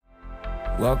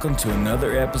Welcome to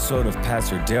another episode of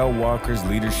Pastor Dale Walker's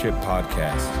Leadership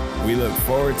Podcast. We look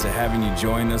forward to having you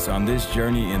join us on this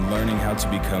journey in learning how to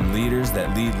become leaders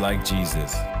that lead like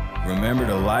Jesus. Remember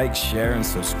to like, share, and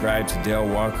subscribe to Dale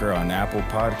Walker on Apple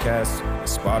Podcasts,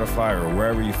 Spotify, or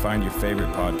wherever you find your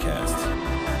favorite podcasts.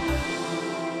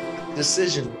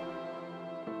 Decision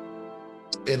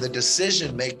in the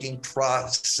decision-making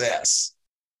process.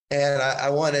 And I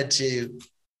wanted to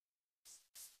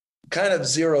kind of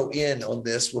zero in on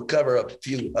this. We'll cover a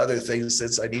few other things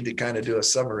since I need to kind of do a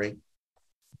summary.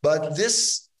 But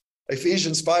this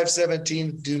Ephesians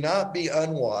 5:17, do not be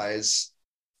unwise,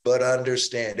 but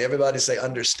understand. Everybody say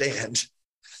understand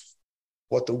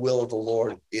what the will of the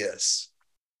Lord is.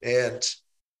 And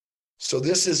so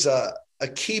this is a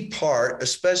key part,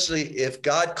 especially if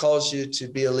God calls you to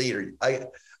be a leader.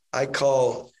 I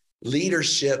call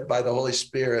leadership by the Holy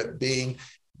Spirit being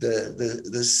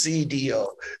the CDO,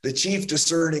 the Chief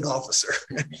Discerning Officer,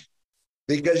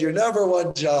 because your number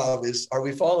one job is, are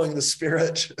we following the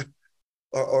Spirit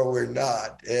or we're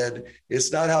not? And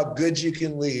it's not how good you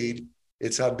can lead,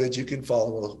 it's how good you can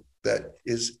follow. That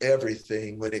is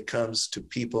everything when it comes to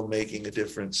people making a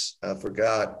difference for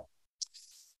God.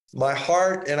 My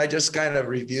heart, and I just kind of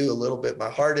review a little bit,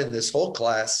 my heart in this whole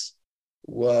class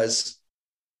was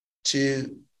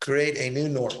to create a new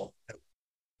normal.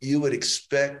 You would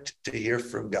expect to hear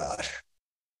from God.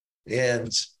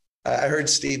 And I heard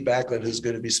Steve Backlund, who's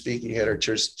going to be speaking at our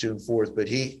church June 4th, but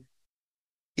he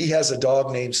has a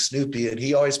dog named Snoopy, and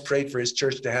he always prayed for his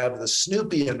church to have the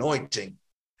Snoopy anointing.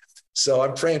 So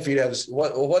I'm praying for you to have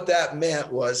what that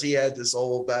meant was he had this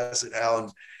old Basset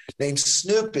Hound named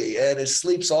Snoopy, and it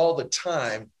sleeps all the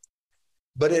time,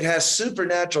 but it has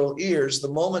supernatural ears. The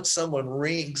moment someone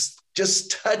rings,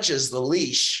 just touches the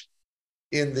leash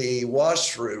in the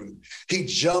washroom, he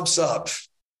jumps up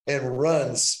and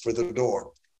runs for the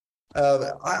door.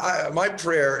 My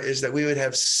prayer is that we would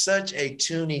have such a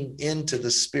tuning into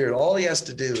the Spirit. All he has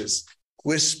to do is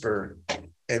whisper,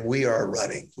 and we are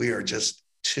running. We are just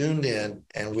tuned in,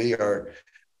 and we are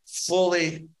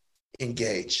fully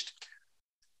engaged.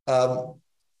 I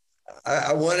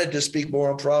wanted to speak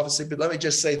more on prophecy, but let me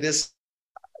just say this.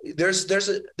 There's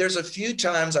a few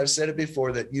times I've said it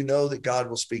before that you know that God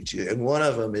will speak to you. And one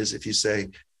of them is if you say,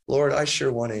 Lord, I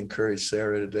sure want to encourage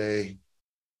Sarah today.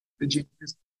 Could you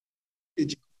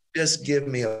just give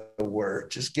me a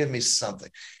word? Just give me something.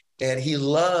 And he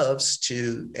loves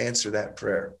to answer that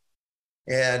prayer.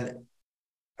 And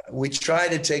we try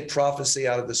to take prophecy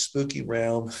out of the spooky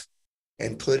realm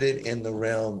and put it in the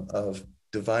realm of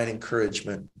divine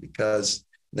encouragement, because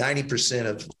 90%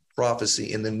 of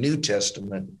prophecy in the New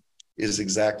Testament is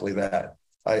exactly that.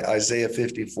 Isaiah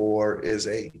 54 is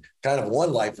a kind of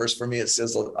one life verse for me. It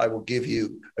says, I will give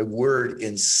you a word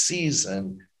in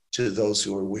season to those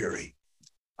who are weary.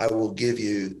 I will give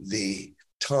you the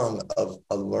tongue of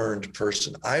a learned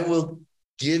person. I will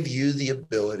give you the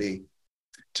ability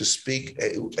to speak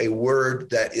a word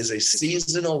that is a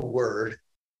seasonal word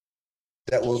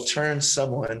that will turn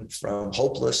someone from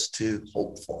hopeless to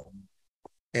hopeful.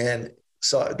 And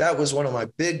so that was one of my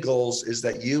big goals, is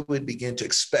that you would begin to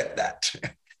expect that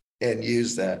and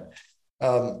use that.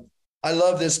 I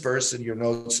love this verse in your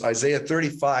notes, Isaiah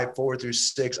 35,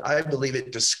 4-6. I believe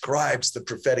it describes the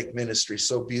prophetic ministry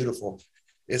so beautiful.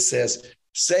 It says,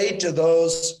 say to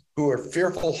those who are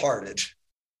fearful-hearted,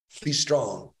 be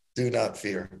strong, do not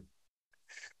fear.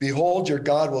 Behold, your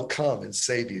God will come and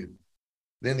save you.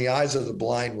 Then the eyes of the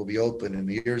blind will be open and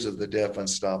the ears of the deaf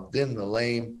unstopped. Then the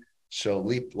lame shall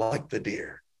leap like the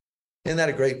deer. Isn't that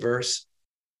a great verse?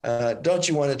 Don't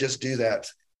you want to just do that?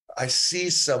 I see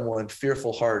someone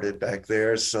fearful-hearted back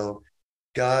there. So,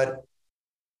 God,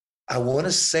 I want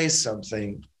to say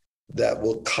something that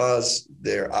will cause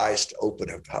their eyes to open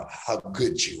up how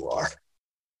good you are.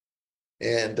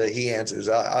 And he answers.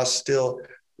 I'll still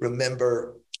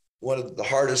remember one of the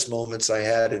hardest moments I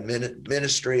had in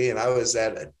ministry, and I was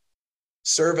at a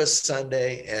service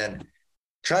Sunday and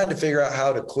trying to figure out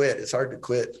how to quit. It's hard to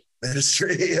quit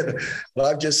ministry. But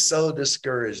I'm just so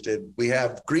discouraged. And we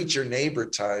have greet your neighbor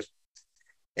time.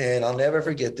 And I'll never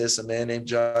forget this. A man named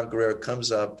John Guerrero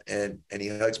comes up and he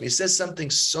hugs me. He says something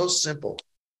so simple.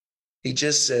 He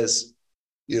just says,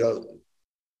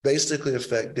 basically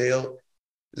effect, Dale,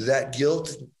 that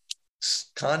guilt,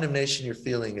 condemnation you're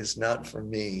feeling is not for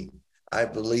me. I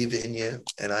believe in you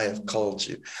and I have called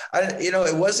you.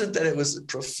 It wasn't that it was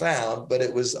profound, but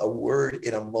it was a word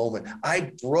in a moment.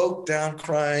 I broke down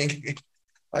crying.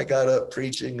 I got up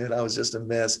preaching and I was just a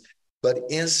mess. But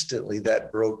instantly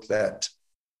that broke that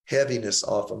heaviness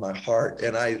off of my heart.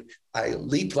 And I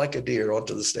leaped like a deer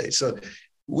onto the stage. So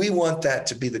we want that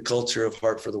to be the culture of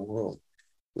Heart for the World.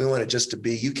 We want it just to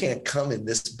be, you can't come in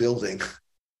this building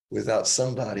without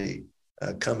somebody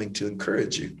coming to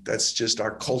encourage you. That's just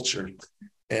our culture,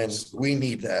 and we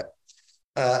need that.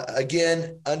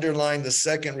 Again, underlying the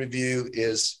second review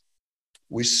is,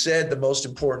 we said the most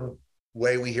important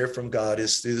way we hear from God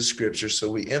is through the scripture, so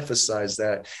we emphasize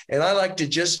that. And I like to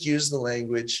just use the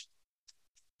language,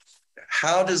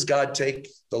 how does God take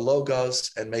the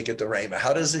Logos and make it the Rhema?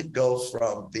 How does it go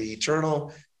from the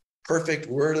eternal, perfect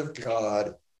word of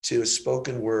God to a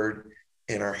spoken word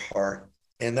in our heart?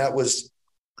 And that was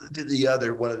the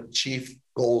other, one of the chief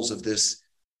goals of this,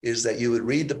 is that you would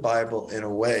read the Bible in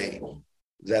a way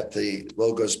that the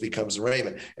Logos becomes the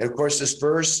Rhema. And of course, this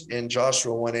verse in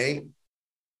Joshua 1:8,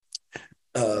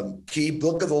 key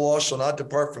book of the law shall not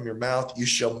depart from your mouth, you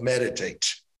shall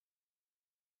meditate.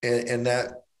 And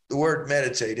that the word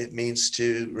meditate, it means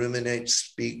to ruminate,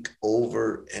 speak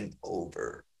over and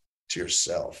over to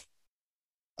yourself.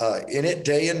 In it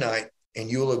day and night, and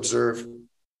you will observe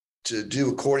to do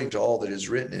according to all that is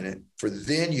written in it, for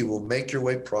then you will make your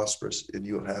way prosperous and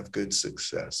you will have good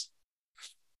success.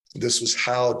 This was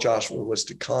how Joshua was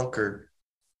to conquer.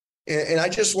 And I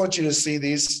just want you to see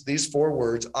these four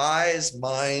words: eyes,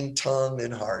 mind, tongue,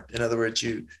 and heart. In other words,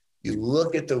 you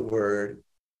look at the word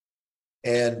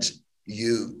and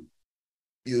you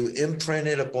imprint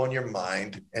it upon your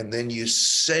mind, and then you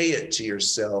say it to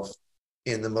yourself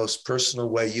in the most personal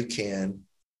way you can,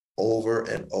 over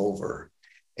and over.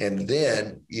 And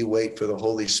then you wait for the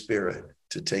Holy Spirit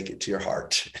to take it to your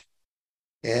heart.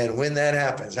 And when that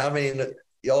happens, how many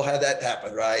y'all had that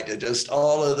happen, right? And just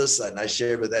all of a sudden, I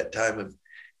shared with that time of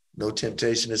no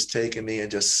temptation has taken me,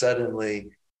 and just suddenly,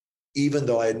 even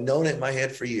though I had known it in my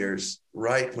head for years,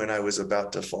 right when I was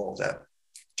about to fall, that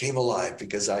came alive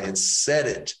because I had said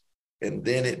it, and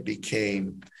then it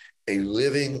became a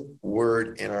living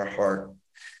word in our heart.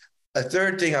 A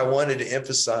third thing I wanted to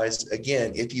emphasize,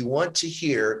 again, if you want to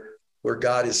hear where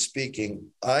God is speaking,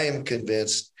 I am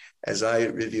convinced, as I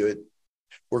review it,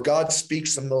 where God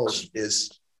speaks the most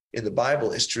is in the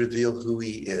Bible, is to reveal who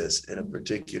he is in a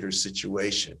particular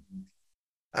situation.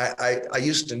 I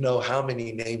used to know how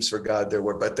many names for God there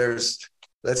were, but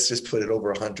let's just put it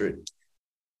over 100.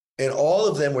 And all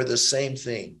of them were the same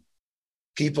thing.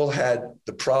 People had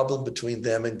the problem between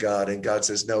them and God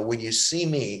says, no, when you see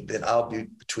me, then I'll be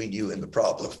between you and the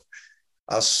problem.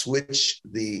 I'll switch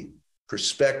the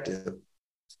perspective.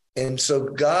 And so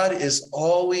God is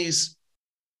always,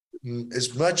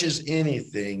 as much as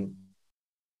anything,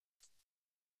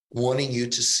 wanting you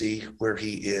to see where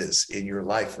he is in your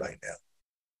life right now.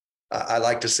 I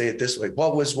like to say it this way.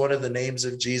 What was one of the names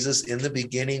of Jesus? In the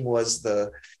beginning was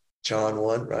the John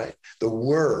 1, right? The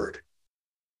Word.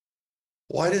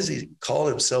 Why does he call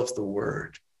himself the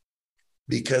Word?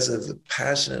 Because of the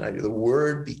passionate idea. The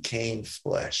Word became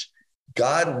flesh.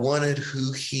 God wanted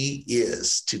who he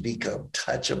is to become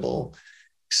touchable,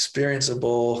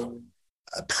 experienceable,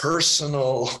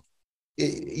 personal.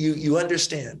 You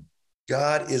understand,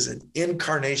 God is an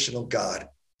incarnational God.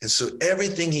 And so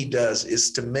everything he does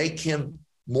is to make him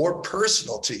more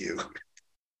personal to you.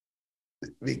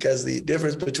 Because the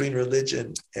difference between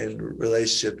religion and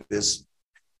relationship is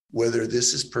whether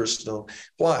this is personal.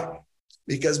 Why?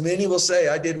 Because many will say,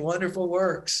 I did wonderful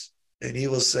works. And he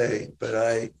will say, but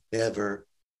I never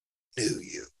knew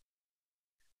you.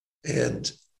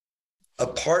 And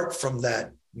apart from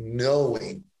that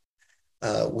knowing,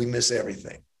 we miss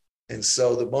everything. And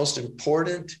so the most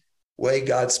important way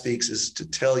God speaks is to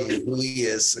tell you who he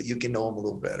is so you can know him a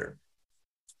little better.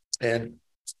 And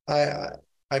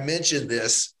I mentioned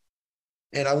this,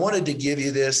 and I wanted to give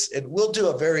you this, and we'll do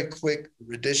a very quick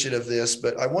rendition of this,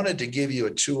 but I wanted to give you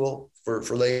a tool for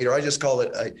later. I just call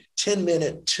it a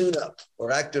 10-minute tune-up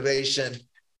or activation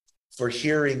for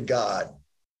hearing God.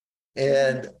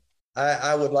 And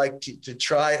I would like to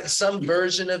try some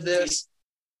version of this.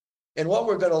 And what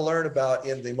we're going to learn about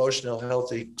in the emotional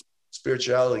healthy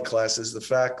spirituality class is the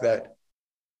fact that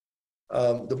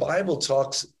the Bible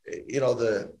talks,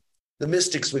 the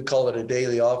mystics would call it a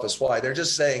daily office. Why? They're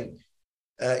just saying,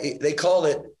 they call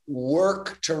it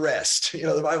work to rest.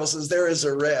 The Bible says there is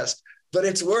a rest, but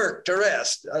it's work to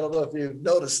rest. I don't know if you've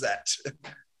noticed that.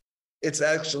 It's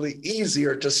actually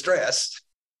easier to stress,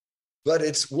 but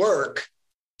it's work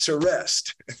to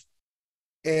rest.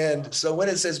 And so when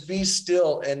it says, be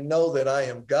still and know that I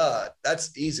am God,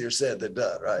 that's easier said than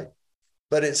done, right?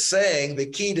 But it's saying the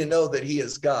key to know that he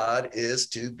is God is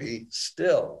to be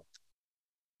still.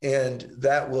 And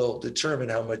that will determine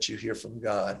how much you hear from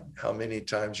God, how many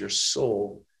times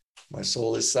my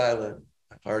soul is silent,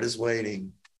 my heart is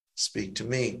waiting, speak to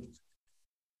me.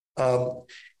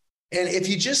 And if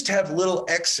you just have little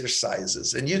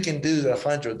exercises, and you can do the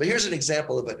 100, but here's an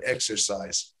example of an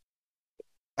exercise.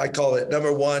 I call it,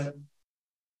 number one,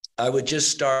 I would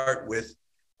just start with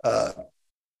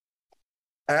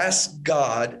ask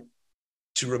God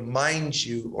to remind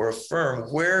you or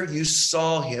affirm where you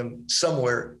saw him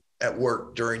somewhere at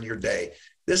work during your day.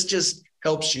 This just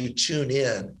helps you tune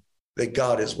in that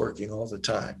God is working all the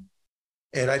time.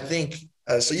 And I think,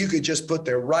 so you could just put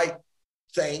there, right,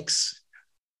 thanks,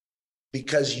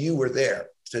 because you were there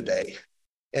today.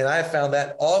 And I found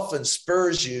that often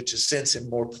spurs you to sense him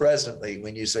more presently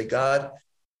when you say, God,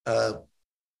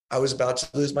 I was about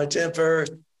to lose my temper,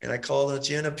 and I called on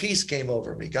you, and a peace came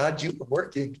over me. God, you were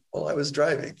working while I was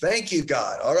driving. Thank you,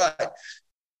 God. All right.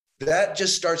 That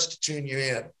just starts to tune you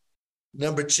in.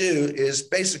 Number two is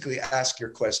basically ask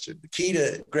your question. The key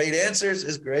to great answers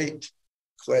is great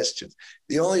questions.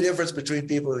 The only difference between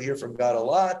people who hear from God a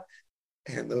lot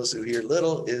and those who hear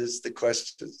little is the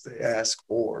questions they ask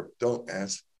or don't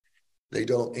ask. They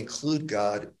don't include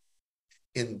God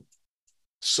in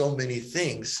so many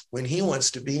things when he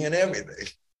wants to be in everything.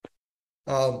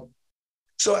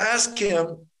 So ask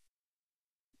him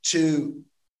to,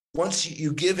 once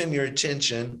you give him your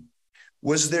attention,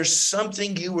 was there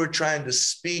something you were trying to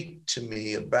speak to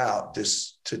me about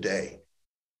this today?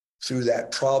 Through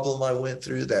that problem I went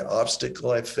through, that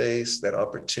obstacle I faced, that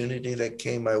opportunity that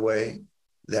came my way,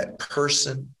 that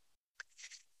person.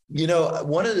 You know,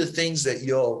 one of the things that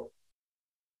you'll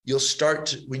start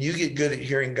to, when you get good at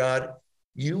hearing God,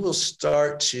 you will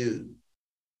start to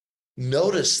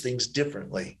notice things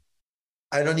differently.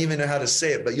 I don't even know how to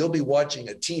say it, but you'll be watching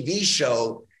a TV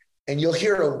show and you'll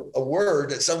hear a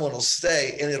word that someone will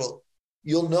say, and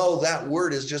you'll know that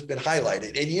word has just been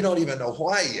highlighted and you don't even know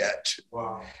why yet.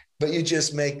 Wow. But you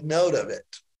just make note of it.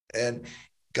 And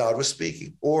God was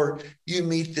speaking. Or you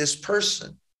meet this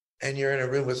person and you're in a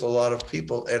room with a lot of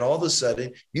people, and all of a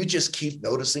sudden you just keep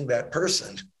noticing that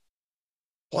person.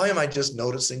 Why am I just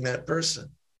noticing that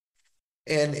person?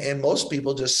 And most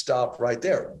people just stop right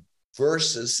there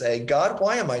versus saying, God,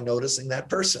 why am I noticing that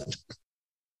person?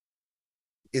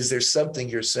 Is there something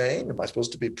you're saying? Am I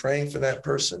supposed to be praying for that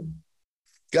person?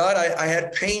 God, I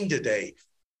had pain today.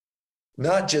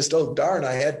 Not just, oh, darn,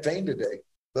 I had pain today,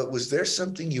 but was there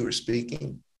something you were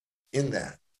speaking in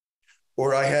that?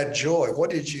 Or I had joy.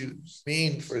 What did you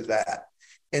mean for that?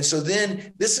 And so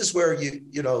then this is where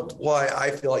you know, why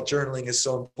I feel like journaling is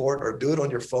so important, or do it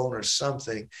on your phone or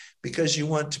something, because you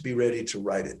want to be ready to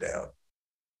write it down.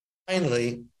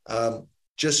 Finally,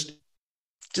 just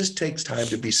takes time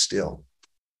to be still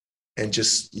and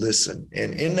just listen.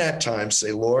 And in that time,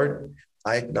 say, Lord,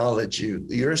 I acknowledge you.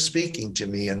 You're speaking to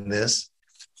me in this.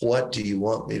 What do you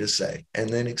want me to say? And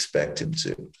then expect him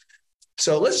to.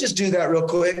 So let's just do that real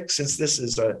quick, since this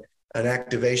is an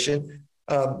activation.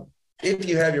 If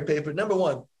you have your paper, number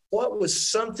one, what was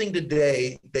something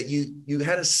today that you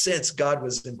had a sense God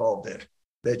was involved in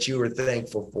that you were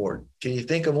thankful for? Can you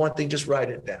think of one thing? Just write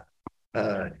it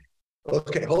down.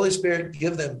 Okay, Holy Spirit,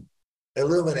 give them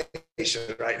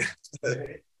illumination, right?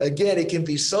 Again, it can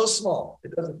be so small.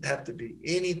 It doesn't have to be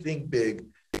anything big,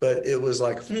 but it was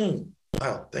like,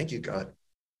 wow, thank you, God.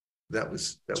 That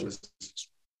was,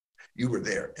 you were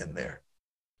there and there.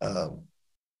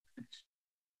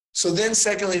 So then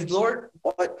secondly, Lord,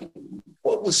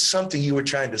 what was something you were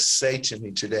trying to say to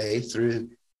me today through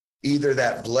either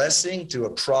that blessing, through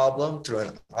a problem, through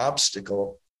an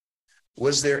obstacle?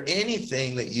 Was there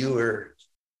anything that you were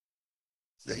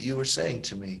saying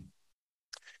to me?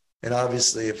 And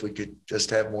obviously, if we could just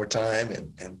have more time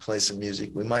and play some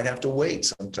music, we might have to wait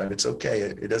sometime. It's okay.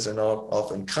 It doesn't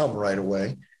often come right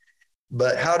away.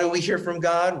 But how do we hear from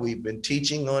God? We've been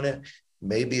teaching on it.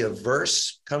 Maybe a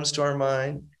verse comes to our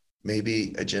mind,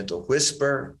 maybe a gentle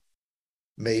whisper,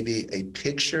 maybe a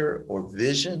picture or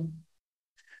vision.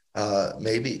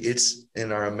 Maybe it's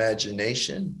in our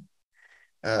imagination.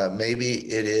 Maybe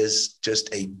it is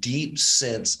just a deep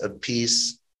sense of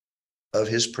peace of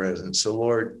his presence. So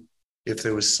Lord, if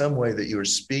there was some way that you were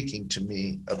speaking to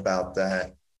me about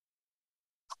that,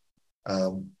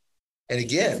 and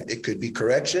again, it could be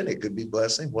correction, it could be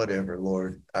blessing, whatever,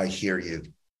 Lord, I hear you.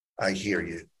 I hear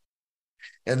you.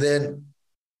 And then,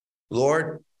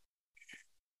 Lord,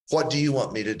 what do you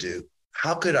want me to do?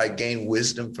 How could I gain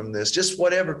wisdom from this? Just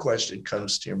whatever question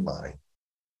comes to your mind.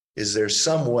 Is there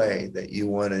some way that you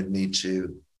wanted me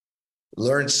to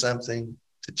learn something,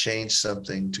 to change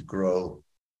something, to grow?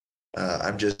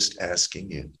 I'm just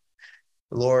asking you.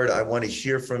 Lord, I want to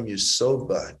hear from you so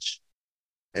much.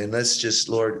 And let's just,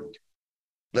 Lord,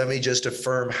 let me just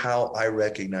affirm how I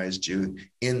recognized you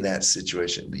in that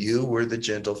situation. You were the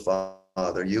gentle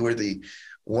Father. You were the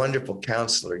Wonderful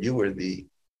Counselor. You are the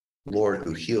Lord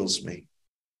who heals me.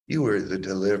 You are the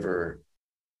deliverer.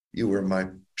 You are my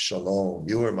shalom.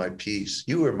 You are my peace.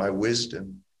 You are my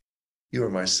wisdom. You are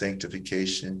my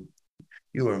sanctification.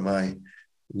 You are my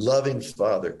loving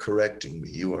Father correcting me.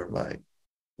 You are my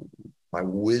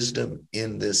wisdom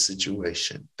in this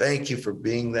situation. Thank you for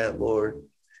being that, Lord.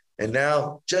 And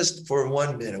now, just for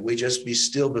 1 minute, we just be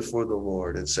still before the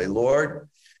Lord and say, Lord,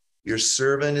 your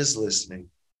servant is listening.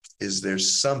 Is there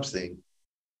something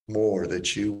more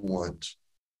that you want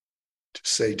to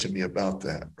say to me about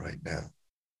that right now?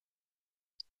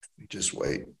 We just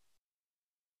wait.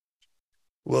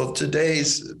 Well,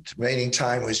 today's remaining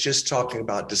time was just talking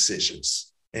about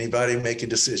decisions. Anybody making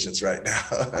decisions right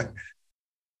now?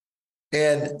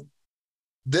 And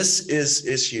this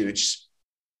is huge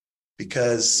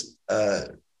because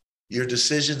your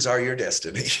decisions are your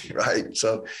destiny, right?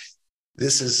 So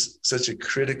this is such a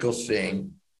critical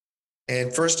thing.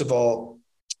 And first of all,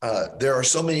 there are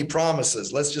so many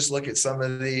promises. Let's just look at some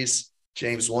of these.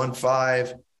 James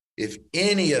 1:5, if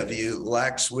any of you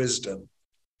lacks wisdom,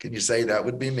 can you say that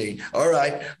would be me? All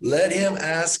right, let him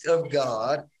ask of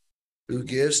God, who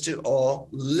gives to all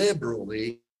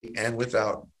liberally and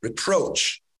without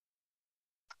reproach.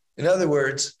 In other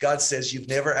words, God says, you've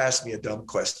never asked me a dumb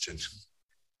question.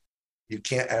 You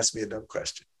can't ask me a dumb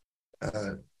question.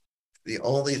 The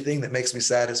only thing that makes me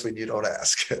sad is when you don't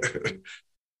ask.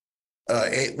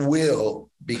 It will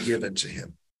be given to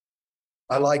him.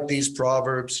 I like these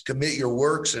proverbs. Commit your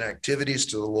works and activities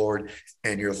to the Lord,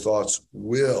 and your thoughts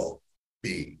will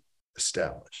be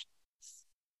established.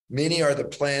 Many are the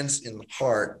plans in the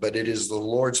heart, but it is the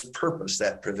Lord's purpose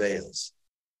that prevails.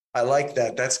 I like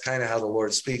that. That's kind of how the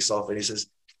Lord speaks often. He says,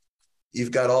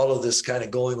 you've got all of this kind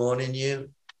of going on in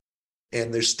you,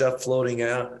 and there's stuff floating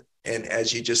out. And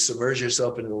as you just submerge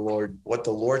yourself into the Lord, what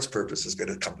the Lord's purpose is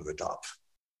going to come to the top.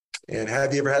 And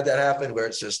have you ever had that happen where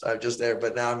it's just, I'm just there,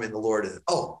 but now I'm in the Lord. And,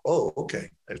 okay.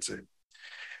 That's it.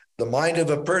 The mind of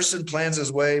a person plans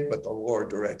his way, but the Lord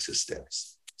directs his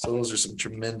steps. So those are some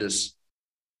tremendous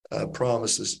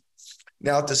promises.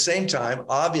 Now, at the same time,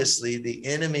 obviously, the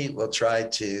enemy will try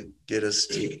to get us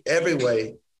to every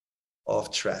way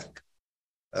off track.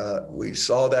 We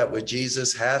saw that with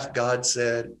Jesus, hath God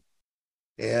said,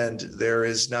 and there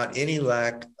is not any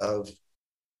lack of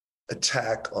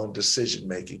attack on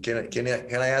decision-making. Can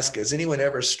I ask, has anyone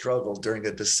ever struggled during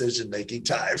a decision-making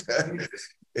time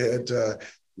and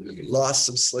lost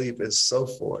some sleep and so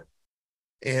forth?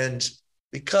 And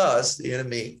because the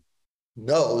enemy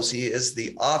knows he is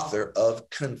the author of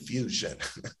confusion.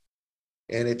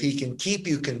 And if he can keep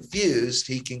you confused,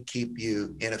 he can keep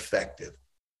you ineffective.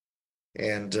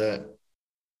 And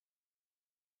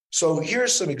so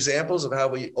here's some examples of how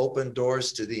we open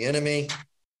doors to the enemy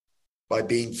by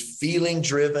being feeling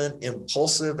driven,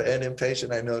 impulsive, and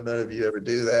impatient. I know none of you ever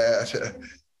do that,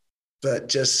 but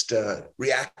just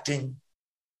reacting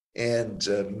and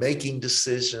making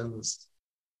decisions,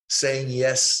 saying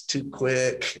yes too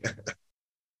quick.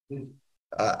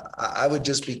 I would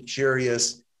just be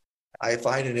curious. I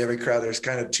find in every crowd, there's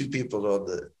kind of two people on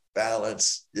the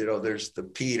balance. You know, there's the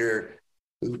Peter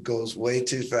who goes way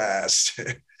too fast.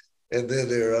 And then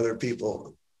there are other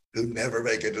people who never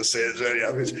make a decision.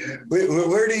 I mean,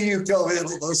 where do you come in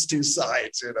on those two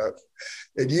sides, you know?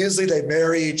 And usually they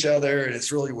marry each other, and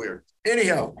it's really weird.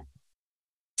 Anyhow,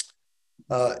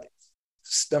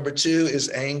 number two is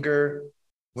anger.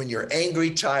 When you're angry,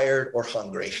 tired, or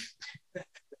hungry.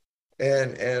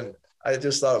 And I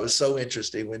just thought it was so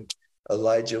interesting when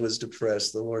Elijah was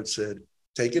depressed, the Lord said,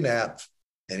 take a nap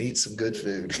and eat some good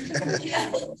food.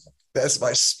 That's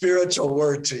my spiritual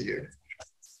word to you.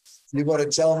 You want to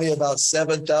tell me about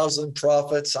 7,000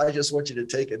 prophets? I just want you to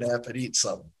take a nap and eat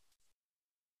something.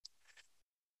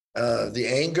 The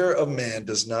anger of man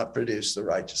does not produce the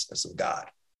righteousness of God.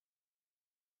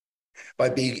 By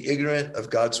being ignorant of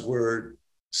God's word,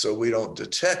 so we don't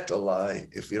detect a lie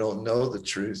if we don't know the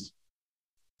truth.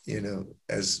 You know,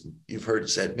 as you've heard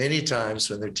said many times,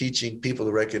 when they're teaching people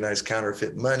to recognize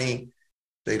counterfeit money,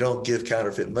 they don't give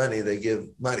counterfeit money, they give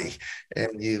money.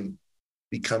 And you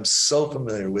become so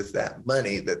familiar with that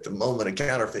money that the moment a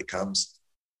counterfeit comes,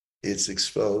 it's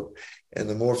exposed. And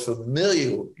the more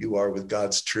familiar you are with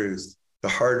God's truth, the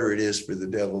harder it is for the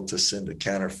devil to send a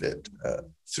counterfeit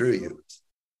through you.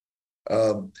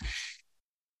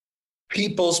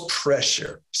 People's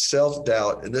pressure,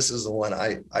 self-doubt, and this is the one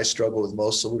I struggle with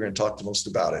most, so we're going to talk the most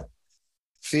about it.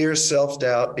 Fear,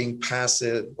 self-doubt, being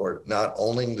passive or not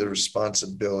owning the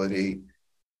responsibility.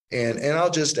 And I'll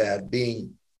just add,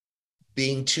 being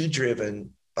too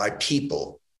driven by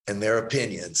people and their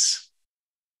opinions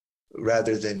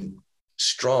rather than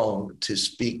strong to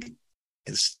speak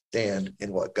and stand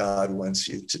in what God wants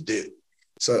you to do.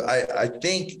 So I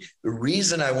think the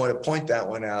reason I want to point that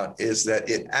one out is that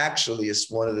it actually is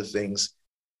one of the things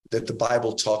that the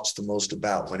Bible talks the most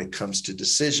about when it comes to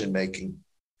decision making.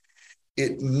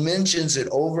 It mentions it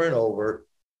over and over,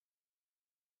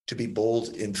 to be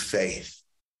bold in faith.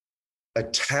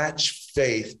 Attach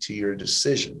faith to your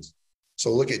decisions.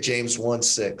 So look at James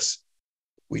 1:6.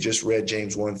 We just read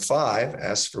James 1:5,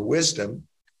 ask for wisdom.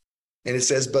 And it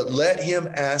says, but let him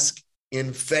ask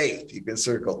in faith. You can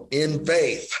circle in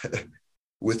faith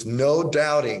with no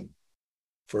doubting.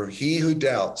 For he who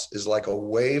doubts is like a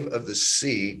wave of the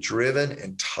sea, driven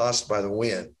and tossed by the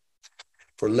wind.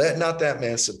 For let not that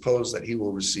man suppose that he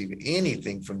will receive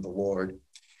anything from the Lord.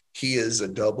 He is a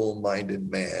double-minded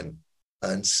man,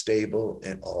 unstable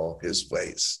in all his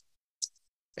ways.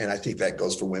 And I think that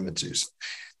goes for women too.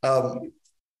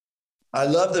 I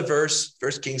love the verse,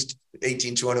 1 Kings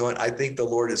 18:21. I think the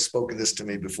Lord has spoken this to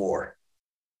me before.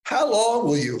 How long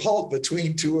will you halt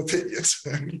between two opinions?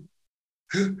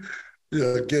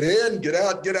 Get in, get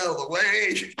out of the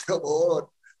way. Come on.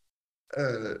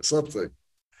 Something.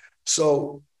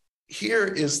 So here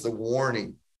is the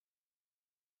warning.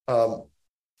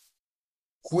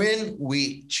 When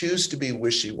we choose to be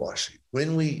wishy-washy,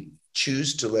 when we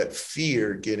choose to let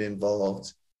fear get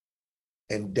involved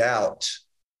and doubt,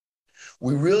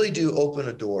 we really do open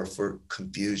a door for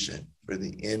confusion, for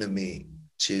the enemy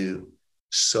to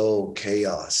sow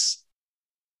chaos.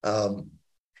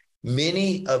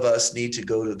 Many of us need to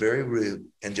go to the very root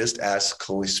and just ask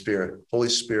Holy Spirit,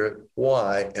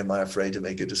 why am I afraid to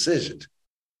make a decision?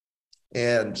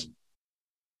 And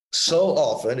so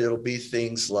often it'll be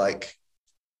things like,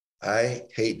 I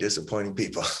hate disappointing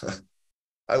people.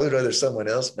 I would rather someone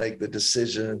else make the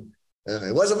decision.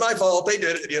 It wasn't my fault. They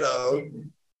did it,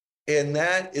 And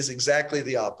that is exactly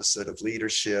the opposite of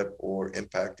leadership or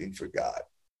impacting for God.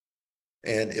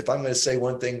 And if I'm going to say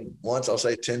one thing once, I'll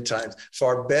say it 10 times.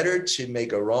 Far better to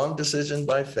make a wrong decision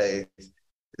by faith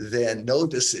than no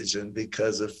decision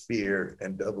because of fear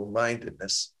and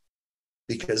double-mindedness.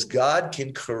 Because God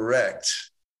can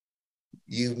correct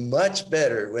you much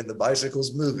better when the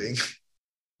bicycle's moving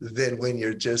than when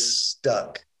you're just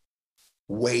stuck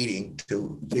waiting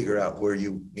to figure out where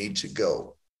you need to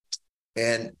go.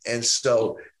 And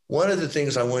so one of the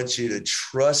things I want you to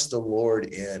trust the Lord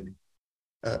in,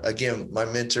 again, my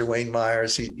mentor, Wayne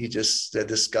Myers, he just said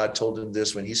this, God told him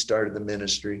this when he started the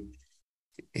ministry.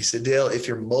 He said, Dale, if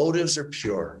your motives are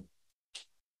pure,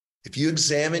 if you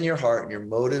examine your heart and your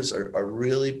motives are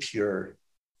really pure,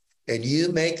 and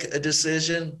you make a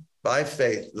decision by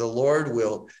faith, the Lord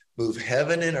will move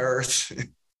heaven and earth.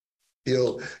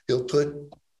 He'll put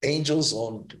angels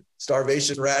on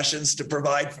starvation rations to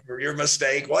provide for your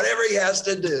mistake, whatever he has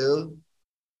to do,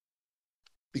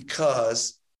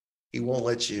 because he won't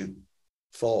let you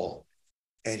fall.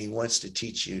 And he wants to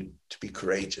teach you to be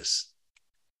courageous.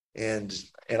 And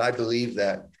I believe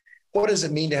that. What does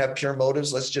it mean to have pure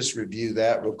motives? Let's just review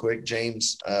that real quick.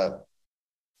 James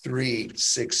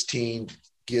 3:16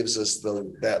 gives us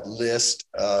that list.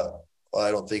 I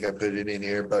don't think I put it in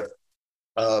here, but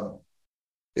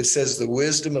it says the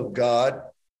wisdom of God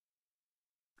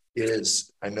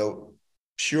is, I know,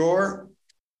 pure.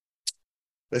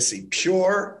 Let's see,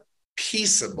 pure,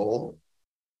 peaceable.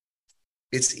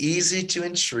 It's easy to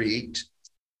entreat.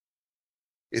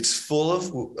 It's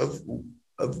full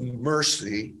of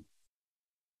mercy,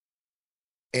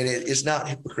 and it is not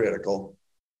hypocritical,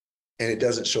 and it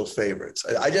doesn't show favorites.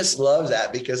 I just love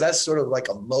that because that's sort of like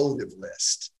a motive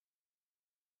list.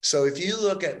 So if you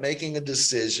look at making a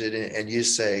decision and you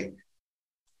say,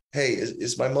 hey,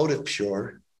 is my motive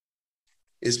pure?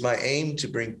 Is my aim to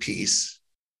bring peace?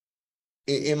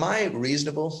 Am I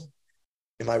reasonable?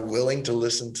 Am I willing to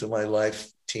listen to my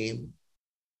life team?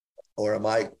 Or am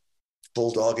I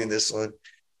bulldogging this one?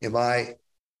 Am I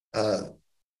a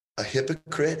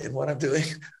hypocrite in what I'm doing?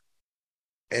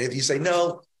 And if you say,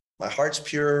 no, my heart's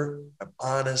pure, I'm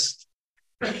honest,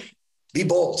 be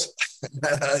bold.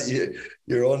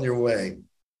 You're on your way.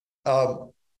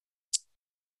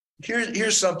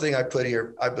 Here's something I put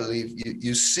here. I believe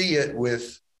you see it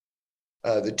with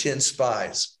the 10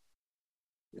 spies.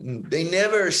 They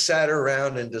never sat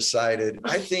around and decided,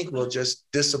 I think we'll just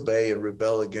disobey and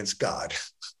rebel against God.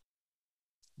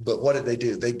 But what did they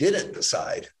do? They didn't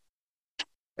decide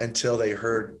until they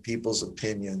heard people's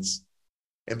opinions.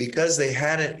 And because they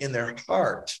had it in their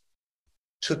heart,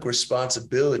 took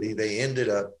responsibility, they ended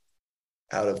up,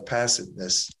 out of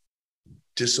passiveness,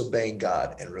 disobeying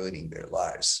God and ruining their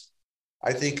lives.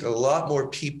 I think a lot more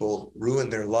people ruin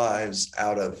their lives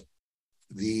out of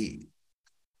the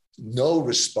no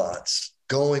response,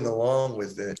 going along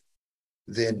with it,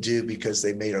 than do because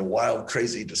they made a wild,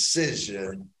 crazy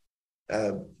decision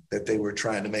that they were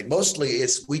trying to make. Mostly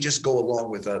it's we just go along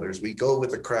with others. We go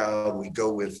with the crowd. We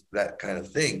go with that kind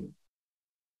of thing.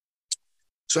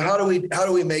 So how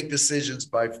do we make decisions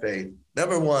by faith?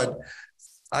 Number one,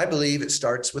 I believe it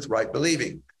starts with right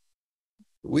believing.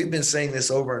 We've been saying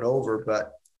this over and over,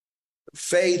 but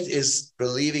faith is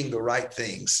believing the right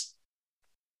things.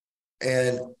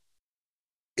 And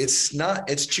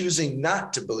it's choosing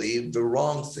not to believe the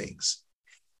wrong things.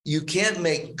 You can't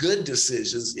make good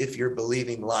decisions if you're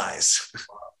believing lies.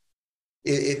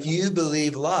 If you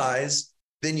believe lies,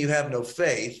 then you have no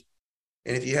faith.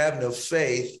 And if you have no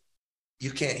faith,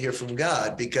 you can't hear from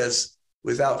God, because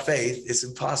without faith, it's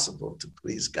impossible to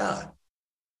please God.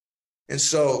 And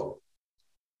so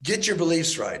get your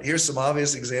beliefs right. Here's some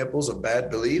obvious examples of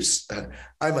bad beliefs.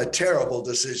 I'm a terrible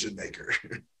decision maker.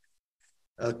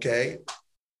 Okay.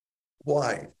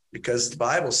 Why? Because the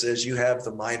Bible says you have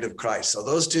the mind of Christ. So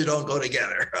those two don't go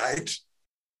together, right?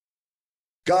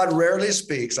 God rarely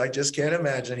speaks. I just can't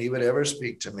imagine he would ever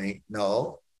speak to me.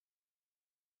 No,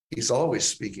 he's always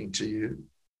speaking to you.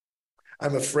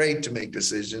 I'm afraid to make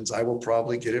decisions. I will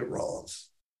probably get it wrong.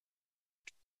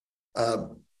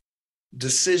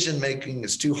 Decision-making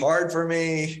is too hard for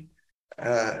me.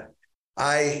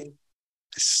 I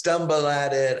stumble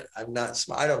at it. I'm not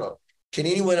smart. I don't know. Can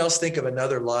anyone else think of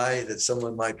another lie that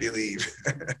someone might believe?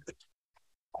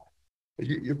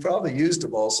 You probably used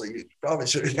them all, so you probably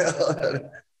should have.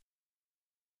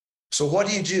 So what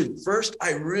do? First,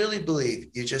 I really believe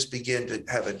you just begin to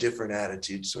have a different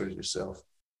attitude toward yourself.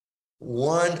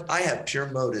 One, I have pure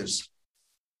motives.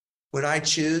 When I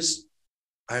choose,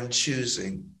 I'm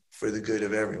choosing for the good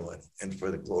of everyone and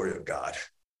for the glory of God.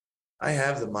 I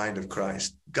have the mind of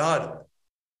Christ. God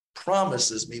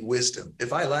promises me wisdom.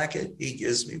 If I lack it, he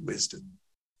gives me wisdom.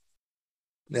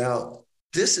 Now,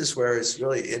 this is where it's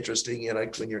really interesting,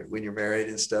 like when you're married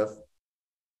and stuff,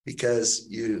 because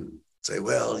you say,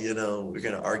 well, we're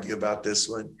going to argue about this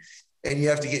one, and you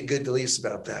have to get good beliefs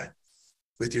about that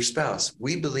with your spouse.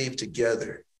 We believe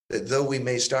together that though we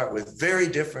may start with very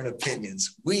different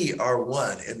opinions, we are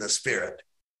one in the Spirit,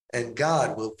 and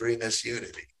God will bring us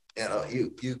unity.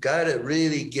 You got to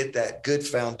really get that good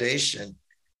foundation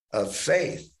of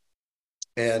faith.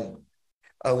 And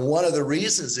one of the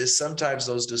reasons is sometimes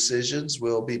those decisions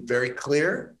will be very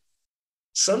clear.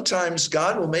 Sometimes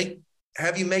God will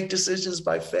have you make decisions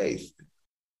by faith.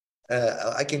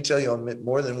 I can tell you on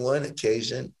more than one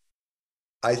occasion,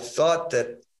 I thought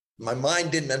that my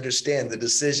mind didn't understand the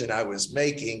decision I was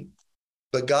making,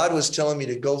 but God was telling me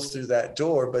to go through that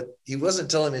door, but he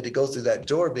wasn't telling me to go through that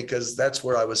door because that's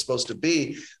where I was supposed to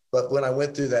be. But when I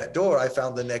went through that door, I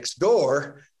found the next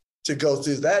door to go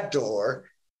through that door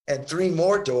and 3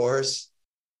 more doors.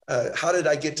 How did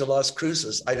I get to Las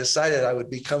Cruces? I decided I would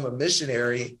become a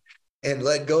missionary and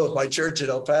let go of my church in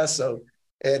El Paso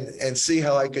and see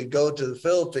how I could go to the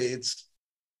Philippines.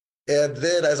 And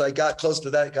then as I got close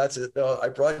to that, God said, no, I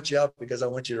brought you out because I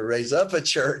want you to raise up a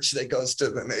church that goes to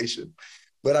the nation.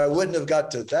 But I wouldn't have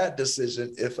got to that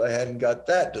decision if I hadn't got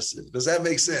that decision. Does that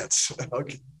make sense?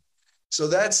 Okay. So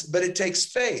but it takes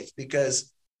faith,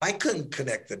 because I couldn't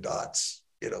connect the dots,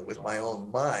 with my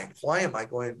own mind. Why am I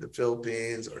going to the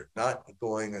Philippines or not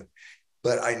going?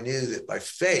 But I knew that by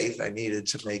faith, I needed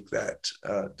to make that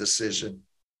decision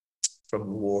from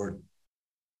the Lord.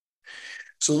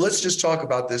 So let's just talk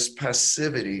about this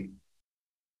passivity.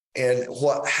 And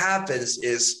what happens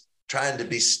is trying to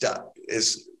be stuck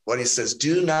is what he says,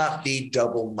 do not be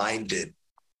double-minded.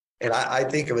 And I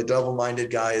think of a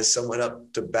double-minded guy as someone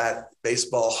up to bat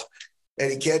baseball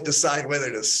and he can't decide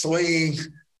whether to swing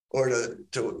or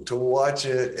to watch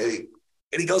it.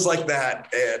 And he goes like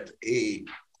that and he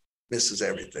misses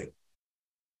everything.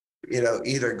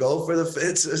 Either go for the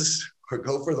fences or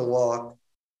go for the walk,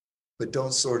 but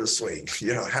don't sort of swing.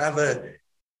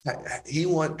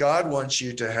 God wants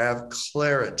you to have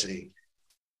clarity.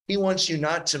 He wants you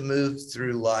not to move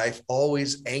through life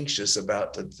always anxious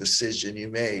about the decision you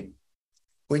made.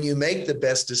 When you make the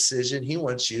best decision, he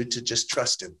wants you to just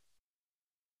trust him.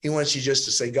 He wants you just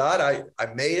to say, God, I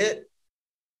made it.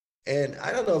 And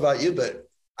I don't know about you, but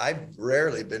I've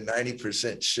rarely been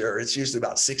 90% sure. It's usually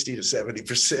about 60 to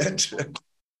 70%.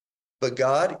 But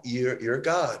God, you're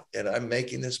God, and I'm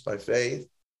making this by faith.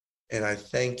 And I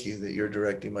thank you that you're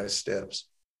directing my steps.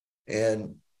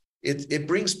 And it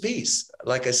brings peace.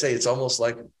 Like I say, it's almost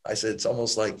like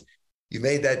you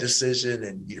made that decision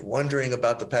and you're wondering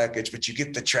about the package, but you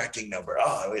get the tracking number.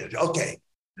 Oh, okay,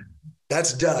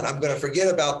 that's done. I'm going to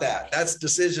forget about that. That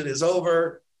decision is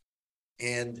over,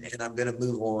 and I'm going to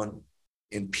move on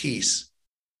in peace.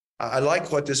 I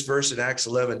like what this verse in Acts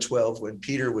 11:12, when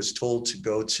Peter was told to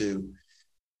go to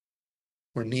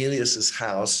Cornelius's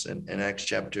house in Acts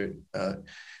chapter,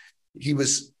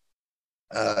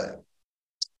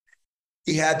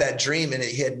 he had that dream, and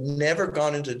he had never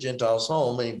gone into a Gentile's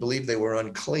home, and he believed they were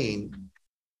unclean.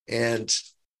 And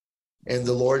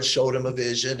the Lord showed him a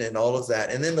vision and all of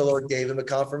that. And then the Lord gave him a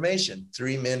confirmation.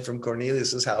 3 men from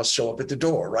Cornelius's house show up at the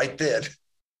door right then.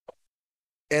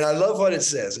 And I love what it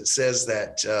says. It says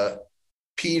that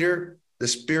Peter, the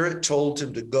Spirit told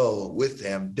him to go with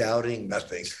them, doubting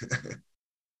nothing.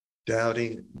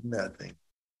 Doubting nothing.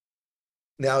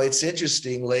 Now, it's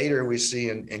interesting. Later, we see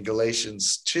in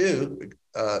Galatians 2,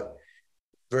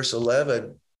 verse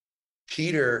 11,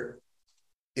 Peter,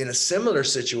 in a similar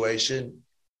situation,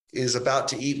 is about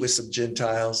to eat with some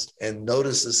Gentiles and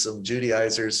notices some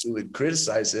Judaizers who would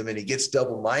criticize him, and he gets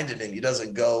double-minded and he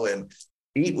doesn't go and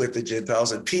eat with the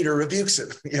Gentiles, and Peter rebukes him.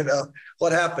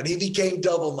 What happened? He became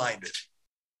double-minded.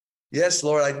 Yes,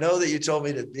 Lord, I know that you told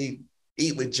me to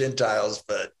eat with Gentiles,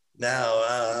 but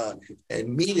now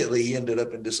immediately he ended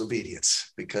up in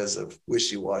disobedience because of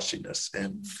wishy-washiness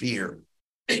and fear.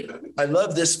 I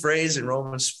love this phrase in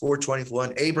Romans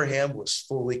 4:21, Abraham was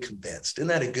fully convinced. Isn't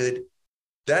that a good?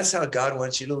 That's how God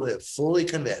wants you to live, fully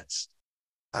convinced.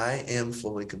 I am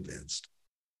fully convinced.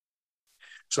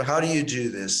 So how do you do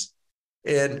this?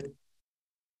 And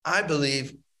I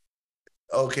believe,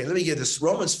 okay, let me get this.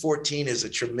 Romans 14 is a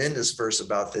tremendous verse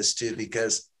about this too,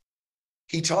 because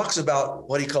he talks about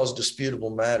what he calls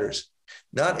disputable matters.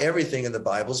 Not everything in the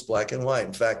Bible is black and white.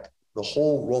 In fact, the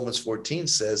whole Romans 14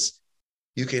 says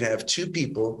you can have two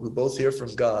people who both hear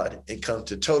from God and come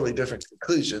to totally different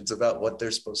conclusions about what they're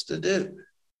supposed to do.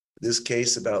 In this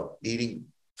case, about eating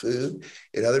food.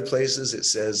 In other places, it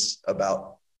says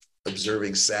about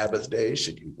observing Sabbath days.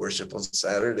 Should you worship on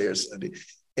Saturday or Sunday?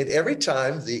 And every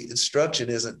time the instruction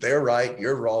isn't they're right,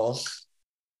 you're wrong.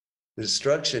 The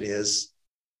instruction is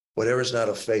whatever's not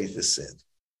of faith is sin.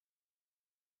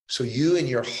 So you in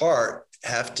your heart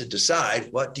have to decide,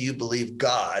 what do you believe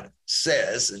God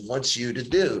says and wants you to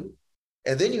do?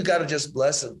 And then you got to just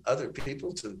bless other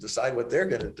people to decide what they're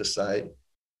going to decide.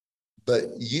 But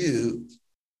you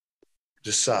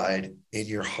decide in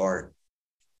your heart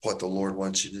what the Lord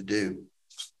wants you to do.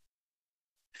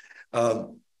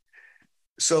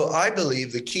 So I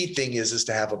believe the key thing is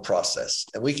to have a process.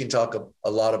 And we can talk a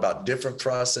lot about different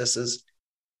processes.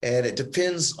 And it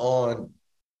depends on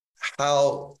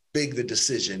how big the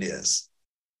decision is.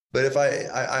 But if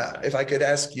I could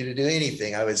ask you to do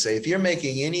anything, I would say, if you're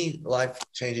making any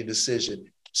life-changing decision,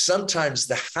 sometimes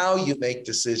the how you make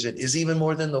decision is even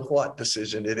more than the what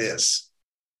decision it is.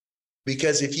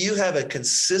 Because if you have a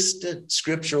consistent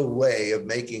scriptural way of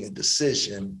making a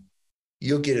decision,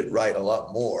 you'll get it right a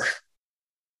lot more.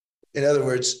 In other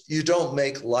words, you don't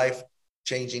make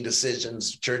life-changing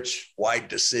decisions, church-wide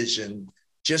decision,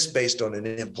 just based on an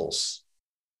impulse,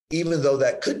 even though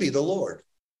that could be the Lord,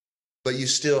 but you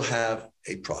still have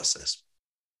a process.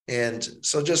 And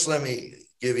so just let me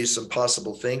give you some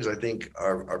possible things. I think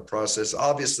our process,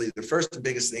 obviously, the first and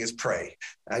biggest thing is pray.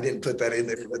 I didn't put that in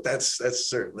there, but that's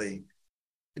certainly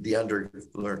the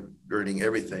undergirding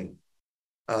everything.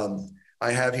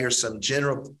 I have here some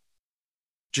general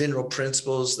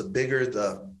principles. The bigger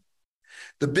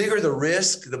the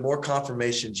risk, the more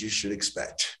confirmations you should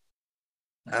expect.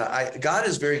 God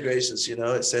is very gracious.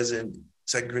 It says in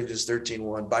 2 Corinthians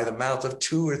 13:1, by the mouth of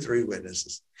 2 or 3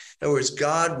 witnesses. In other words,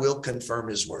 God will confirm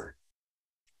his word.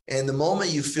 And the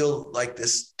moment you feel like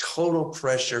this total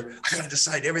pressure, I got to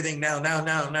decide everything now.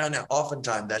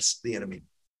 Oftentimes that's the enemy.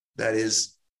 That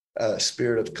is a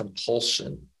spirit of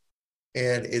compulsion.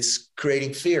 And it's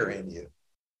creating fear in you.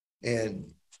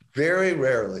 And very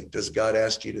rarely does God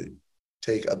ask you to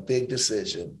take a big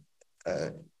decision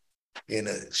in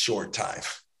a short time.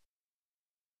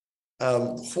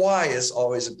 Why is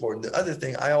always important. The other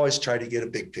thing, I always try to get a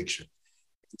big picture.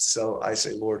 So I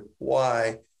say, Lord,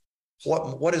 why?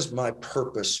 What is my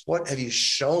purpose? What have you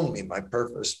shown me my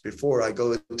purpose before I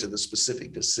go into the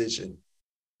specific decision?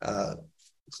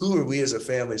 Who are we as a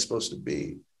family supposed to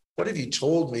be? What have you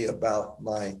told me about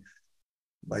my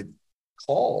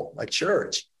call, my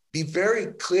church? Be very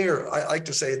clear. I like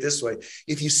to say it this way.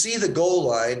 If you see the goal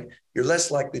line, you're less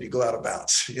likely to go out of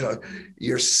bounds.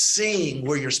 You're seeing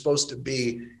where you're supposed to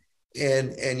be,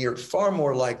 and you're far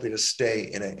more likely to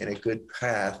stay in a good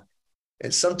path.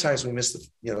 And sometimes we miss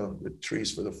the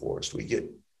trees for the forest. We get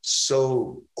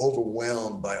so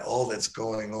overwhelmed by all that's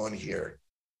going on here.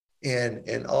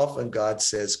 And often God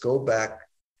says, go back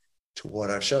to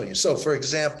what I've shown you. So for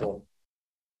example,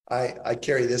 I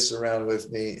carry this around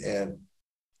with me, and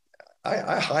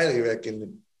I highly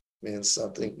recommend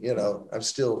something. I'm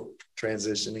still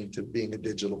transitioning to being a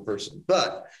digital person,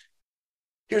 but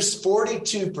here's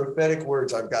 42 prophetic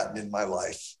words I've gotten in my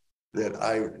life that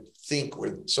I think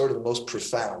were sort of the most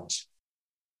profound.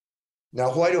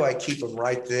 Now, why do I keep them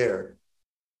right there?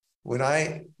 When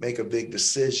I make a big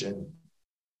decision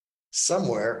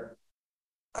somewhere,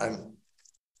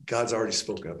 God's already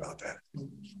spoken about that. And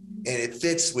it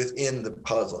fits within the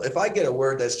puzzle. If I get a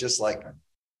word that's just like,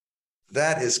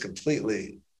 that is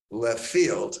completely left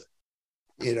field,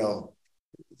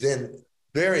 then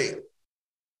very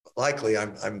likely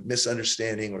I'm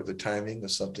misunderstanding or the timing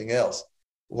of something else.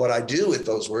 What I do with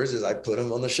those words is I put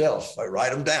them on the shelf. I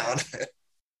write them down.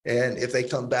 And if they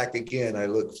come back again, I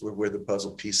look for where the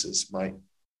puzzle pieces might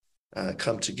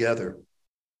come together.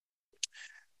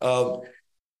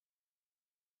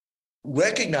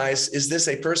 Recognize, is this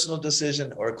a personal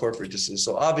decision or a corporate decision?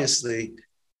 So obviously,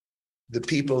 the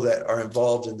people that are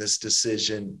involved in this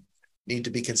decision need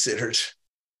to be considered.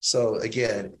 So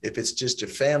again, if it's just your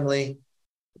family,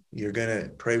 you're going to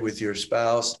pray with your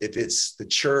spouse. If it's the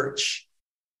church,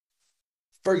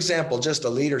 for example, just a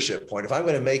leadership point. If I'm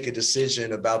going to make a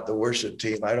decision about the worship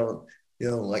team, I don't,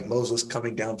 like Moses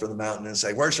coming down from the mountain and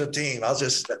say, worship team, I'll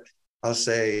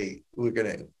say,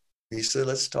 he said,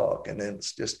 let's talk. And then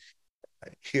it's just,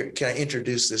 here, can I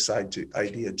introduce this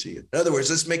idea to you? In other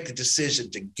words, let's make the decision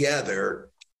together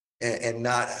and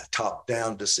not a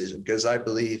top-down decision, because I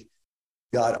believe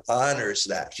God honors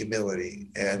that humility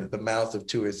and the mouth of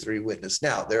 2 or 3 witnesses.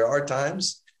 Now, there are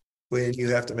times when you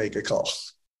have to make a call,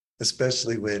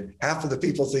 especially when half of the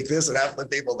people think this and half of the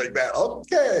people think that.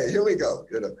 Okay, here we go.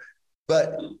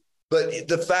 But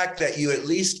the fact that you at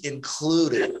least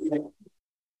included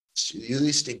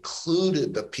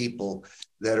the people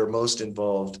that are most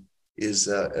involved is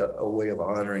a way of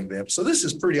honoring them. So this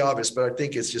is pretty obvious, but I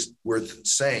think it's just worth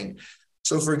saying.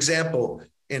 So for example,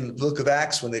 in the book of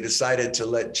Acts, when they decided to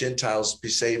let Gentiles be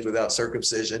saved without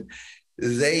circumcision,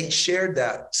 they shared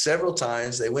that several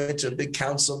times. They went to a big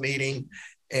council meeting,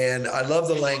 and I love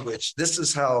the language. This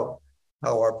is how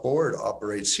our board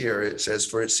operates here. It says,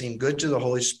 for it seemed good to the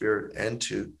Holy Spirit and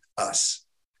to us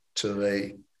to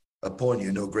lay upon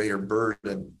you no greater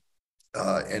burden.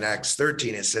 In Acts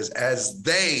 13, it says, as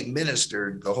they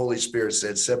ministered, the Holy Spirit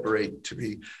said, separate to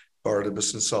be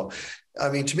Barnabas and Saul. I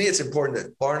mean, to me, it's important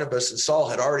that Barnabas and Saul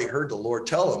had already heard the Lord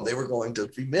tell them they were going to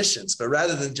be missions, but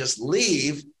rather than just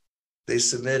leave, they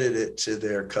submitted it to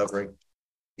their covering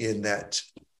in that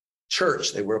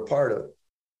church they were a part of.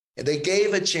 And they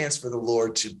gave a chance for the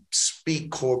Lord to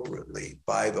speak corporately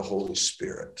by the Holy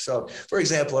Spirit. So, for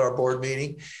example, at our board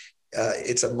meeting,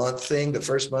 it's a month thing. The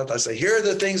first month I say, here are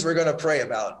the things we're going to pray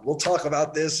about. We'll talk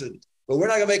about this, but we're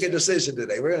not going to make a decision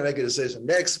today. We're going to make a decision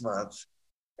next month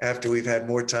after we've had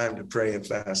more time to pray and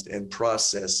fast and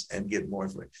process and get more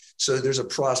information. So there's a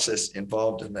process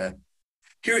involved in that.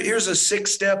 Here's the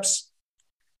 6 steps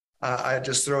I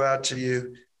just throw out to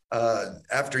you.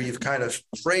 After you've kind of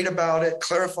prayed about it,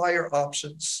 clarify your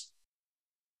options,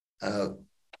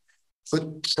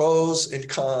 put pros and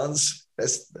cons.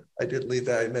 I didn't leave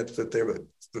that. I meant to put there, but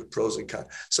put pros and cons.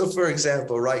 So for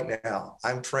example, right now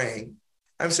I'm praying.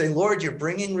 I'm saying, Lord, you're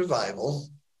bringing revival,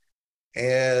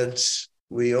 and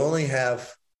we only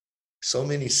have so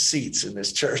many seats in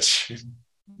this church.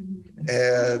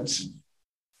 And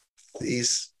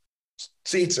these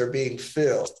seats are being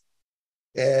filled.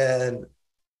 And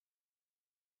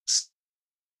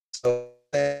so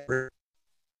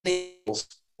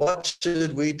what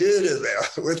should we do to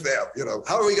them with them?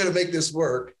 How are we going to make this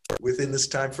work within this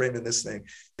time frame and this thing?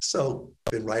 So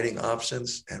I've been writing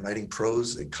options and writing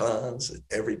pros and cons at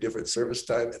every different service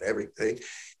time and everything.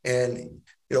 And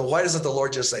why doesn't the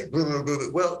Lord just say, boo, boo, boo,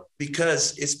 boo? Well,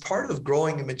 because it's part of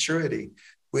growing in maturity.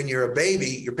 When you're a baby,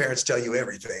 your parents tell you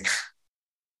everything.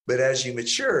 But as you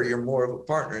mature, you're more of a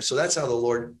partner. So that's why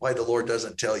the Lord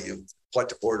doesn't tell you what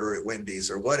to order at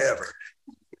Wendy's or whatever.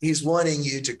 He's wanting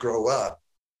you to grow up.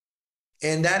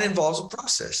 And that involves a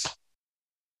process.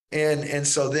 And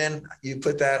so then you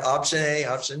put that option A,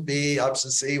 option B, option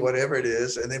C, whatever it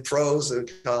is, and then pros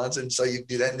and cons. And so you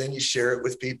do that, and then you share it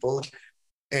with people,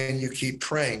 and you keep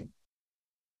praying.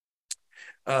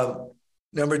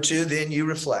 Number 2, then you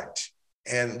reflect.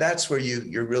 And that's where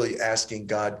you're really asking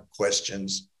God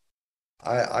questions.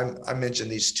 I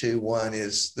mentioned these 2. One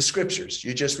is the scriptures.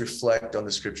 You just reflect on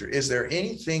the scripture. Is there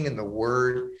anything in the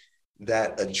word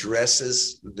that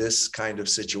addresses this kind of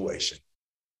situation?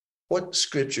 What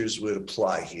scriptures would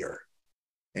apply here?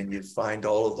 And you find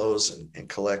all of those and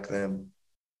collect them.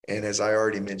 And as I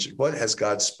already mentioned, what has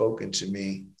God spoken to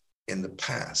me in the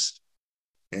past?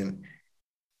 And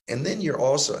And then you're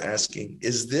also asking,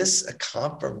 is this a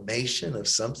confirmation of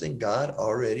something God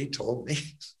already told me?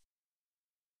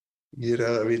 I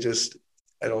don't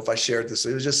know if I shared this.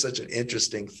 It was just such an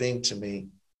interesting thing to me,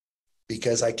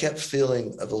 because I kept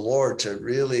feeling of the Lord to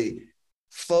really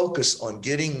focus on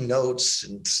getting notes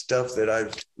and stuff that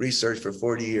I've researched for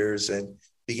 40 years and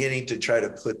beginning to try to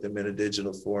put them in a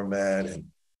digital format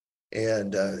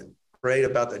and prayed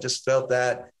about that. Just felt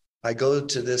that. I go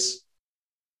to this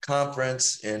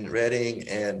conference in Reading,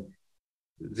 and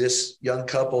this young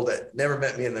couple that never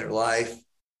met me in their life,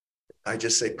 I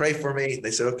just say, pray for me. They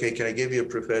said, okay, can I give you a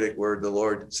prophetic word? The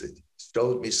Lord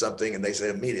showed me something. And they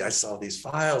said, immediately, I saw these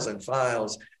files and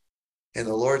files. And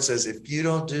the Lord says, if you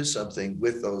don't do something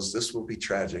with those, this will be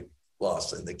tragic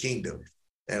loss in the kingdom.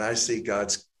 And I see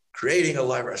God's creating a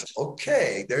library. I said,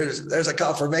 okay, there's a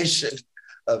confirmation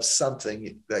of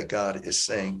something that God is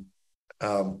saying.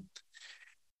 And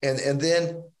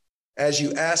then as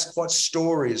you ask what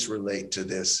stories relate to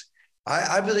this,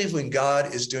 I believe when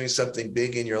God is doing something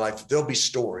big in your life, there'll be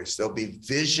stories, there'll be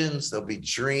visions, there'll be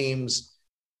dreams,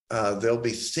 there'll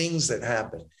be things that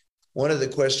happen. One of the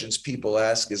questions people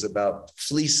ask is about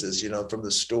fleeces, from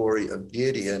the story of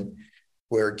Gideon,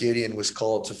 where Gideon was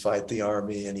called to fight the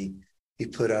army, and he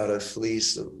put out a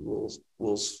fleece of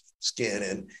wool skin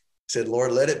and said,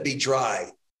 Lord, let it be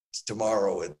dry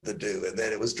tomorrow at the dew. And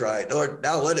then it was dry. Lord,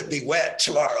 now let it be wet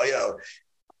tomorrow,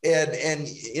 And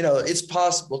it's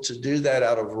possible to do that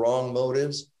out of wrong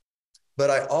motives. But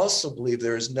I also believe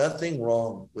there is nothing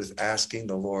wrong with asking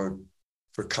the Lord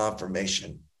for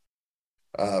confirmation.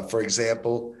 For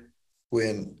example,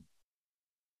 when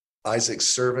Isaac's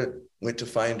servant went to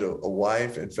find a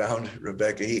wife and found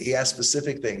Rebekah, he asked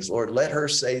specific things. Lord, let her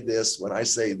say this when I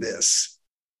say this.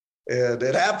 And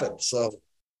it happened.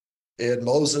 And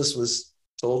Moses was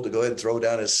told to go ahead and throw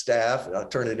down his staff and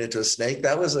turn it into a snake.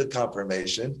 That was a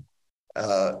confirmation.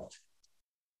 There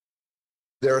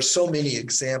are so many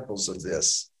examples of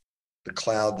this. The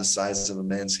cloud the size of a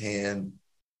man's hand.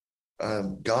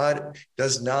 God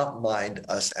does not mind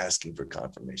us asking for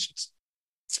confirmations.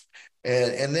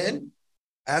 And then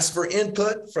ask for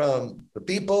input from the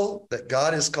people that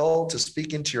God has called to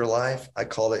speak into your life. I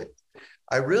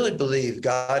really believe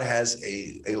God has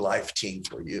a life team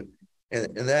for you.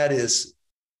 And that is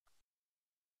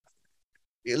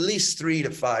at least 3 to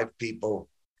 5 people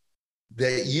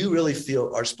that you really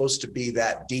feel are supposed to be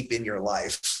that deep in your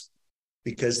life,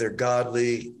 because they're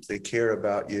godly, they care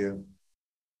about you,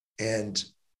 and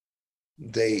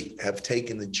they have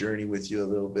taken the journey with you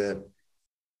a little bit.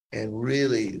 And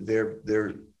really their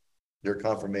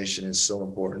confirmation is so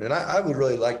important. And I would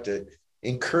really like to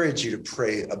encourage you to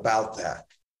pray about that.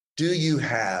 Do you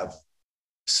have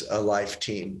a life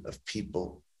team of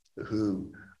people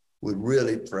who would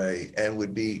really pray and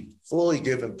would be fully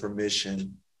given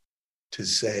permission to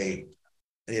say,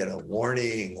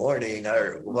 warning,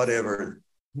 or whatever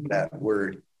that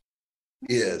word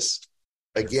is?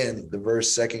 Again, the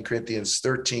verse 2 Corinthians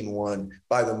 13:1,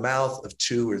 by the mouth of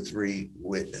 2 or 3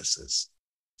 witnesses.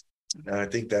 And I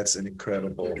think that's an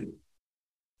incredible,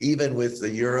 even with the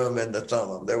Urim and the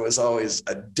Thummim, there was always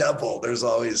a double. There's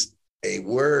always a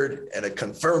word and a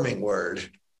confirming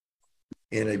word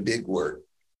in a big word.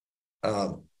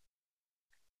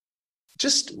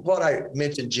 Just what I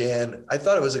mentioned, Jan, I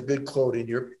thought it was a good quote in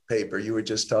your paper. You were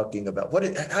just talking about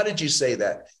how did you say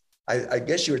that? I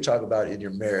guess you were talking about in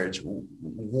your marriage,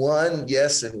 1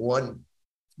 yes and 1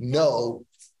 no.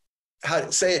 How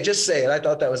say it? Just say it. I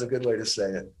thought that was a good way to say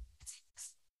it.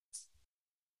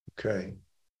 Okay.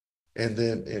 And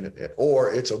then,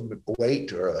 or it's a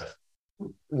wait, or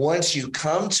once you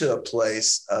come to a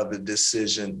place of a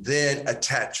decision, then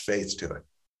attach faith to it,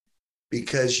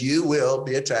 because you will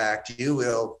be attacked. You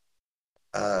will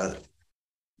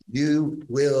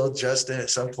just at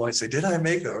some point say, did I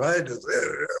make the right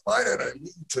decision? Why did I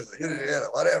need to?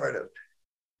 Whatever it is.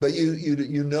 But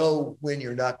you know when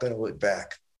you're not going to look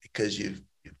back, because you've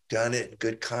done it in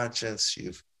good conscience.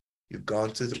 You've gone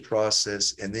through the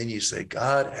process, and then you say,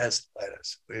 God has led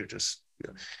us. We're just,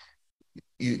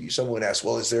 someone asks,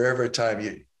 well, is there ever a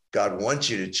time God wants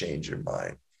you to change your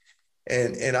mind?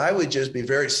 And I would just be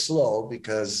very slow,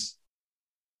 because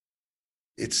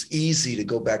it's easy to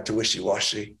go back to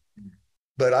wishy-washy.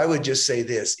 But I would just say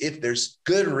this: if there's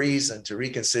good reason to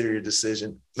reconsider your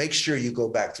decision, make sure you go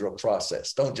back through a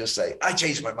process. Don't just say, I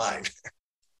changed my mind.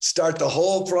 Start the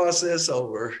whole process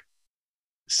over,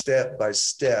 step by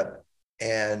step.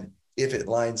 And if it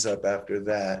lines up after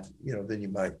that, then you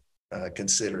might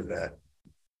consider that.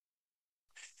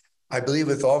 I believe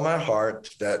with all my heart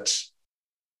that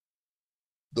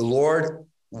the Lord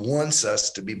wants us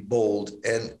to be bold.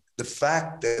 And the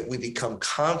fact that we become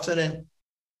confident,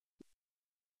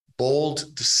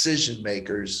 bold decision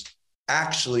makers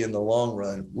actually in the long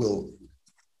run will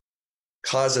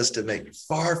cause us to make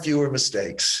far fewer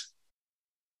mistakes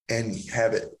and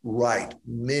have it right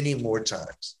many more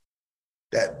times.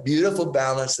 That beautiful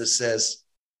balance that says,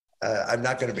 I'm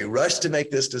not going to be rushed to make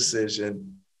this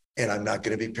decision, and I'm not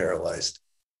going to be paralyzed.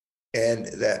 And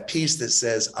that peace that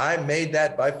says, I made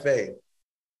that by faith.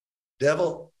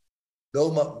 Devil,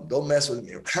 don't mess with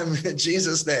me. In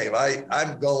Jesus' name,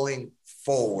 I'm going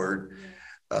forward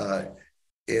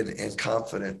and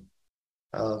confident.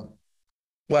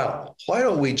 Well, why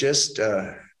don't we just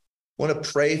want to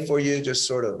pray for you, just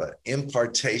sort of an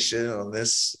impartation on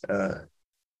this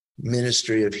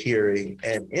ministry of hearing.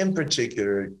 And in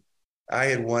particular, I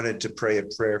had wanted to pray a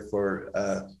prayer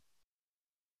for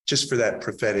just for that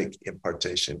prophetic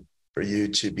impartation, for you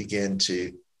to begin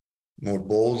to more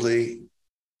boldly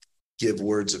give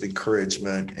words of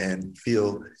encouragement and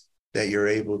feel that you're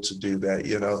able to do that.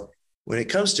 You know, when it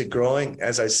comes to growing,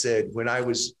 as I said, when I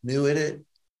was new in it,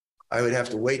 I would have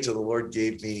to wait till the Lord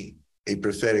gave me a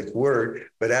prophetic word.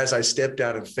 But as I stepped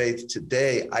out in faith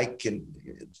today, I can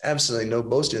absolutely know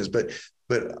most of this, but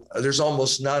there's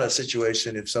almost not a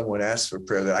situation if someone asks for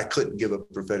prayer that I couldn't give a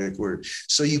prophetic word.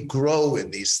 So you grow in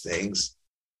these things.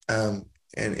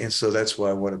 And so that's why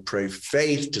I want to pray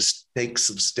faith to take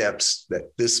some steps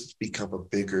that this become a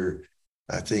bigger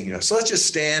thing. You know, so let's just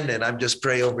stand and I'm just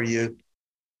pray over you.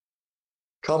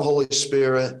 Come, Holy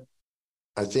Spirit.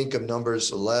 I think of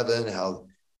Numbers 11, how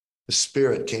the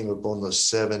Spirit came upon those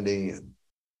 70 and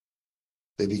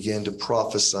they began to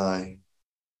prophesy.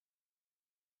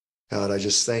 God, I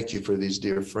just thank you for these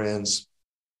dear friends.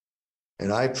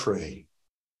 And I pray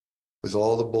with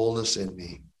all the boldness in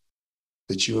me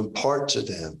that you impart to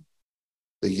them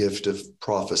the gift of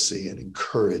prophecy and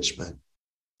encouragement,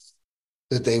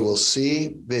 that they will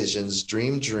see visions,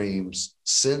 dream dreams,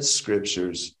 sense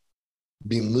scriptures,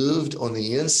 be moved on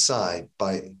the inside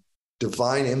by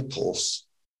divine impulse,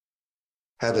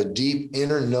 have a deep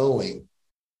inner knowing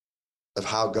of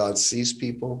how God sees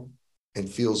people and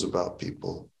feels about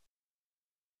people,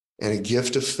 and a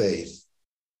gift of faith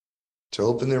to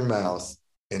open their mouth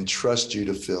and trust you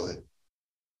to fill it.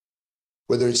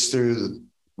 Whether it's through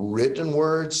written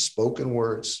words, spoken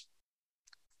words,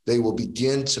 they will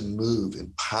begin to move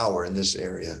in power in this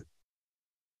area.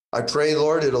 I pray,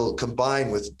 Lord, it'll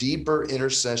combine with deeper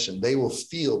intercession. They will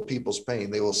feel people's pain.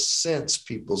 They will sense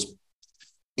people's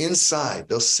inside.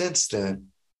 They'll sense the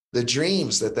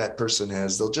dreams that person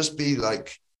has. They'll just be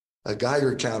like a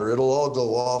Geiger counter. It'll all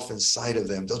go off inside of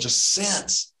them. They'll just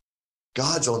sense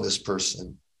God's on this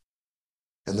person.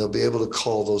 And they'll be able to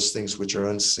call those things which are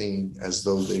unseen as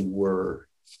though they were.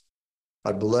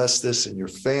 I bless this in your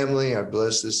family. I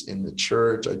bless this in the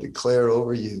church. I declare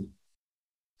over you,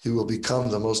 you will become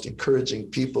the most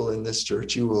encouraging people in this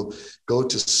church. You will go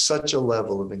to such a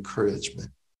level of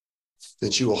encouragement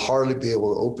that you will hardly be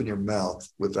able to open your mouth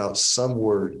without some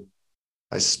word.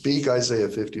 I speak Isaiah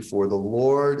 54. The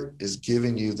Lord is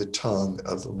giving you the tongue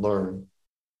of the learned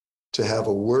to have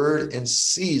a word in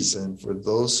season for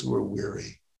those who are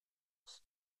weary.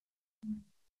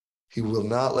 He will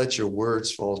not let your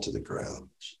words fall to the ground,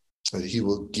 but he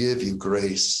will give you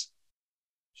grace.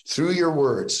 Through your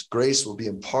words, grace will be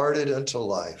imparted unto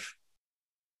life.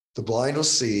 The blind will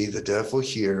see, the deaf will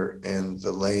hear, and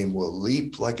the lame will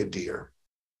leap like a deer.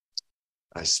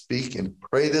 I speak and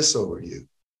pray this over you.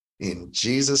 In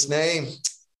Jesus' name,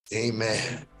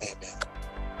 amen. Amen.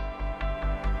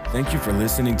 Thank you for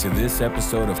listening to this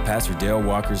episode of Pastor Dale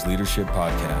Walker's Leadership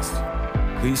Podcast.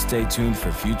 Please stay tuned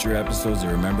for future episodes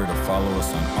and remember to follow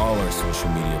us on all our social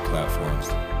media platforms.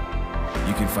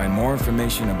 You can find more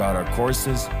information about our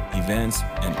courses, events,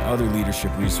 and other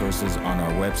leadership resources on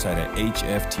our website at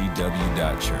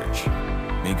hftw.church.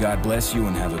 May God bless you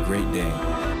and have a great day.